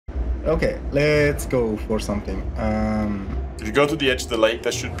Okay, let's go for something. If you go to the edge of the lake,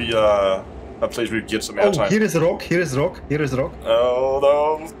 there should be a place where you get some airtime. Oh, here is a rock. Here is a rock. Here is a rock. Oh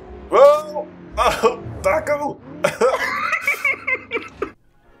no! Whoa! Oh, Taco!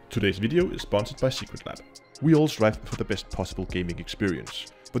 Today's video is sponsored by SecretLab. We all strive for the best possible gaming experience,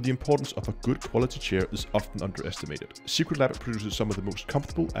 but the importance of a good quality chair is often underestimated. SecretLab produces some of the most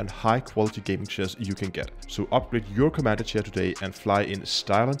comfortable and high quality gaming chairs you can get. So upgrade your Commander chair today and fly in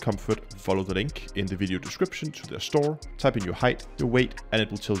style and comfort. Follow the link in the video description to their store, type in your height, your weight, and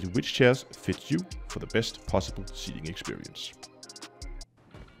it will tell you which chairs fit you for the best possible seating experience.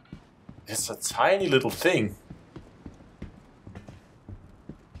 It's a tiny little thing.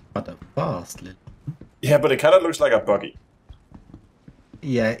 What a fast little. Yeah, but it kind of looks like a buggy.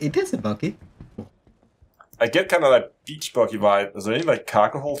 Yeah, it is a buggy. I get kind of like beach buggy vibe. Is there any like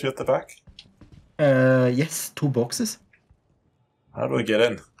cargo hold here at the back? Yes, 2 boxes. How do I get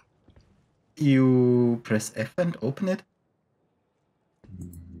in? You press F and open it.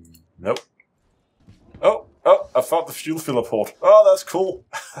 Nope. Oh, I found the fuel filler port. Oh, that's cool.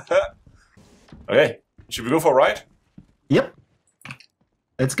 Okay, should we go for a ride? Yep.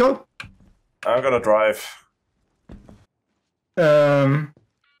 Let's go. I'm gonna drive. Yeah.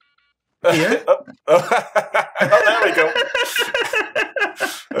 Oh, there we go.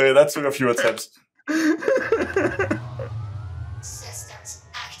 Okay, that took a few attempts. Systems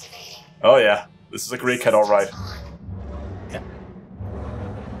activating. Oh yeah, this is a Greycat, alright. Yeah.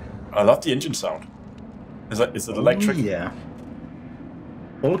 I love the engine sound. Is it electric? Oh, yeah.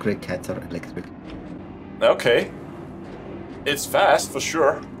 All Greycats are electric. Okay. It's fast, for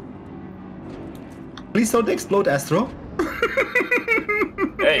sure. Please don't explode, Astro.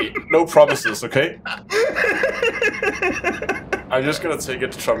 Hey, no promises, okay? I'm just gonna take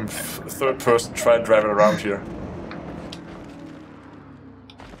it from third person, try and drive it around here.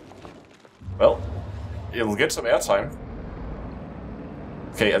 Well, it'll get some airtime.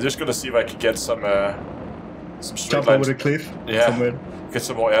 Okay, I'm just gonna see if I can get some straight Jump lines. over the cliff. Yeah, Somewhere. get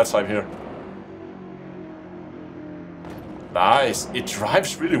some more airtime here. Nice, it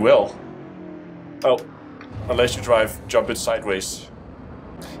drives really well. Oh, unless you jump it sideways.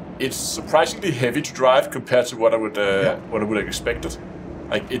 It's surprisingly heavy to drive compared to what I would have expected.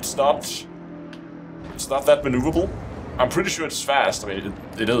 Like it's not that maneuverable. I'm pretty sure it's fast. I mean,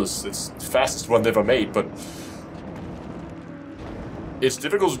 it is. It's the fastest one ever made, but it's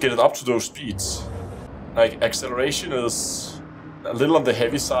difficult to get it up to those speeds. Like acceleration is a little on the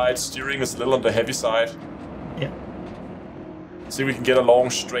heavy side. Steering is a little on the heavy side. Yeah. See if we can get a long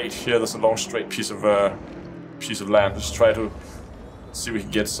straight here. There's a long straight piece of land. Let's try to see if we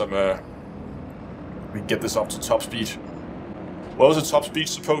can get some. We can get this up to top speed. What was the top speed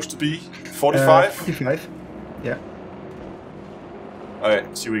supposed to be? 45. 45. Yeah.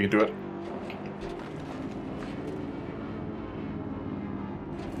 Alright, see if we can do it.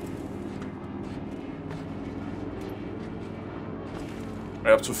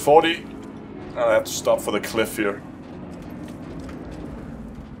 Right up to 40. And I have to stop for the cliff here.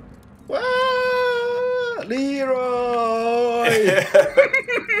 Leroy!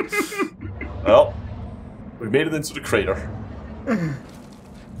 Well, we made it into the crater.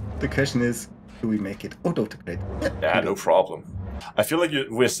 The question is, do we make it out of the crater? Yeah, no problem. I feel like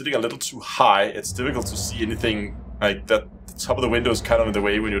we're sitting a little too high. It's difficult to see anything like that. The top of the window is kind of in the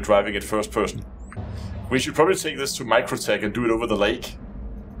way when you're driving it first person. We should probably take this to Microtech and do it over the lake.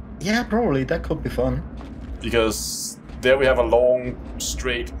 Yeah, probably. That could be fun. Because there we have a long,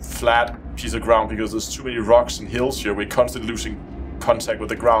 straight, flat piece of ground because there's too many rocks and hills here. We're constantly losing contact with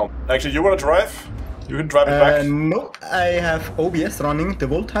the ground. Actually, you want to drive? You can drive it back. No, I have OBS running the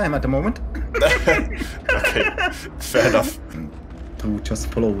whole time at the moment. Okay, fair enough. To just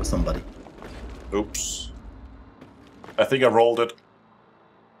follow somebody. Oops. I think I rolled it.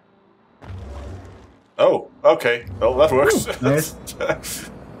 Oh, okay. Well, that works. Ooh, nice.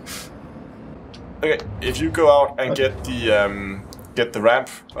 Okay, if you go out and get the ramp,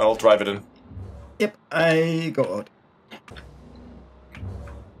 I'll drive it in. Yep, I go out.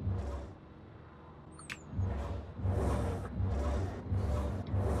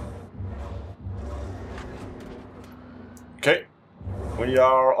 Okay, we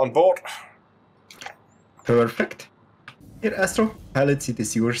are on board. Perfect. Here, Astro, pilot seat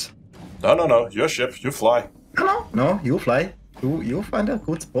is yours. No, your ship, you fly. No, you fly. You find a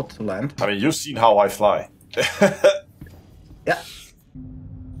good spot to land. I mean, you've seen how I fly. Yeah.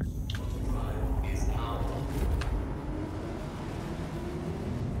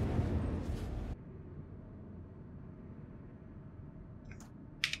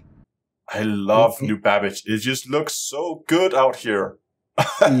 I love New Babbage. It just looks so good out here.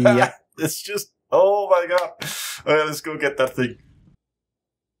 Yeah. It's just, oh my god. Okay, let's go get that thing.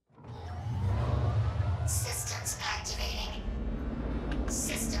 Systems activating.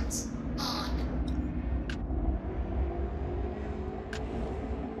 Systems on.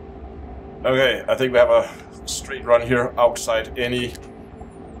 Okay, I think we have a straight run here outside any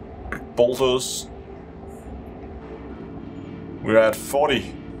boulders. We're at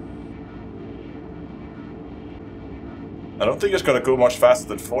 40. I don't think it's gonna go much faster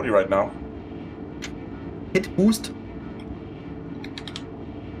than 40 right now. Hit boost.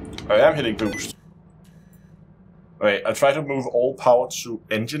 I am hitting boost. Wait, I try to move all power to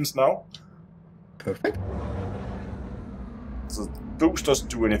engines now. Perfect. So boost doesn't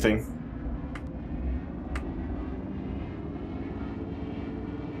do anything.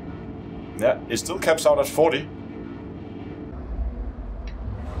 Yeah, it still caps out at 40.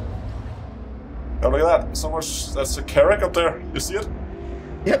 Oh, look at that. So much. That's a Carrack up there. You see it?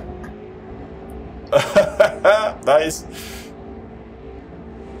 Yep. Nice.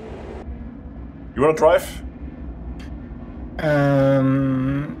 You wanna drive?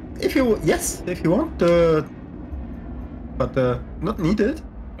 If you want, but not needed.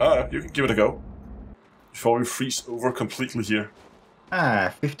 You can give it a go. Before we freeze over completely here.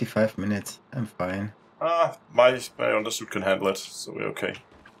 55 minutes. I'm fine. My undersuit can handle it, so we're okay.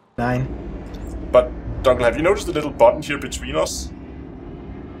 9. But, Duncan, have you noticed the little button here between us?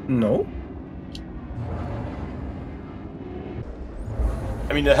 No.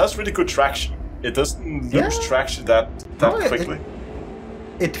 I mean, it has really good traction. It doesn't lose traction that quickly.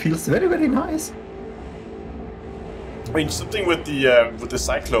 It feels very, very nice. I mean, something with the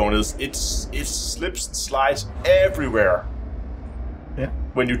Cyclone is it slips and slides everywhere. Yeah.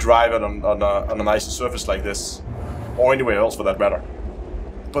 When you drive it on a nice surface like this, or anywhere else for that matter.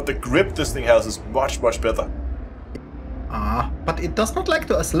 But the grip this thing has is much, much better. But it does not like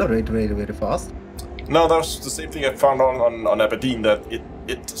to accelerate very, very fast. No, that was the same thing I found on Aberdeen, that it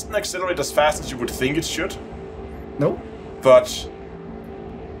doesn't accelerate as fast as you would think it should. No. But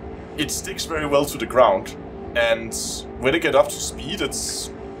it sticks very well to the ground, and when it gets up to speed,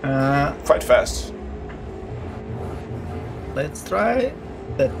 it's quite fast. Let's try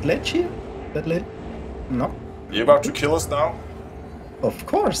that ledge here. That ledge. No. You about to kill us now? Of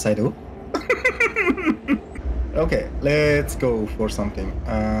course I do. Okay, let's go for something.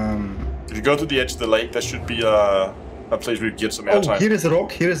 If you go to the edge of the lake, there should be a place where you get some airtime. Oh, here is a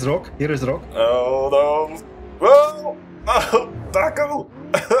rock, here is a rock, here is a rock. Oh no! Whoa! Oh, Taco!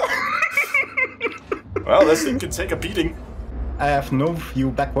 Well, this thing can take a beating. I have no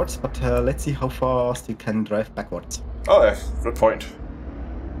view backwards, but let's see how fast you can drive backwards. Oh yeah, good point.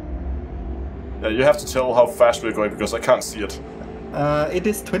 Yeah, you have to tell how fast we're going because I can't see it. It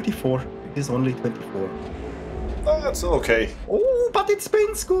is 24. It is only 24. Oh, that's okay. Oh, but it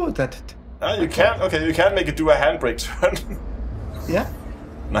spins good. You can. Okay, you can make it do a handbrake turn. Yeah.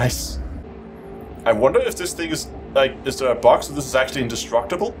 Nice. I wonder if this thing is like, is there a box that this is actually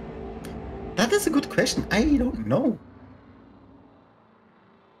indestructible? That is a good question. I don't know.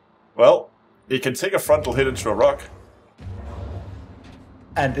 Well, it can take a frontal hit into a rock.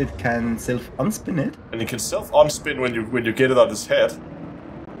 And it can self-unspin it. And it can self-unspin when you get it on its head.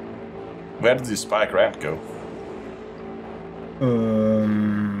 Where did the spy Grant go?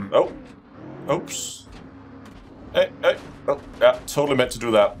 Oh. Oops. Hey. Oh, yeah, totally meant to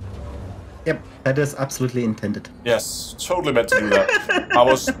do that. Yep, that is absolutely intended. Yes, totally meant to do that. I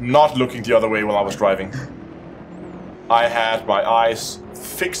was not looking the other way while I was driving. I had my eyes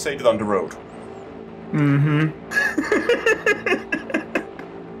fixated on the road. Mm-hmm.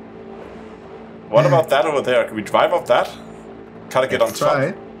 What about that over there? Can we drive up that? Can I get on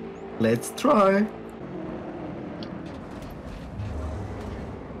top? Let's try.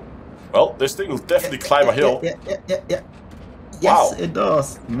 Well, this thing will definitely climb a hill. Yeah. Wow. Yes, it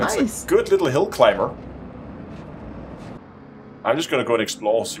does. Nice. It's a good little hill climber. I'm just gonna go and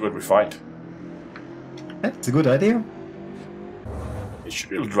explore, see what we find. That's a good idea. You should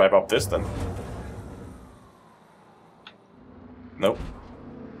be able to drive up this then. Nope.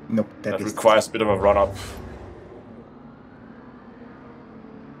 Nope, That requires a bit of a run up.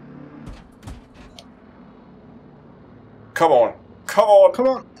 Come on. Come on. Come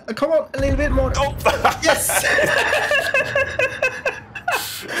on. Come on. A little bit more. Oh. Yes.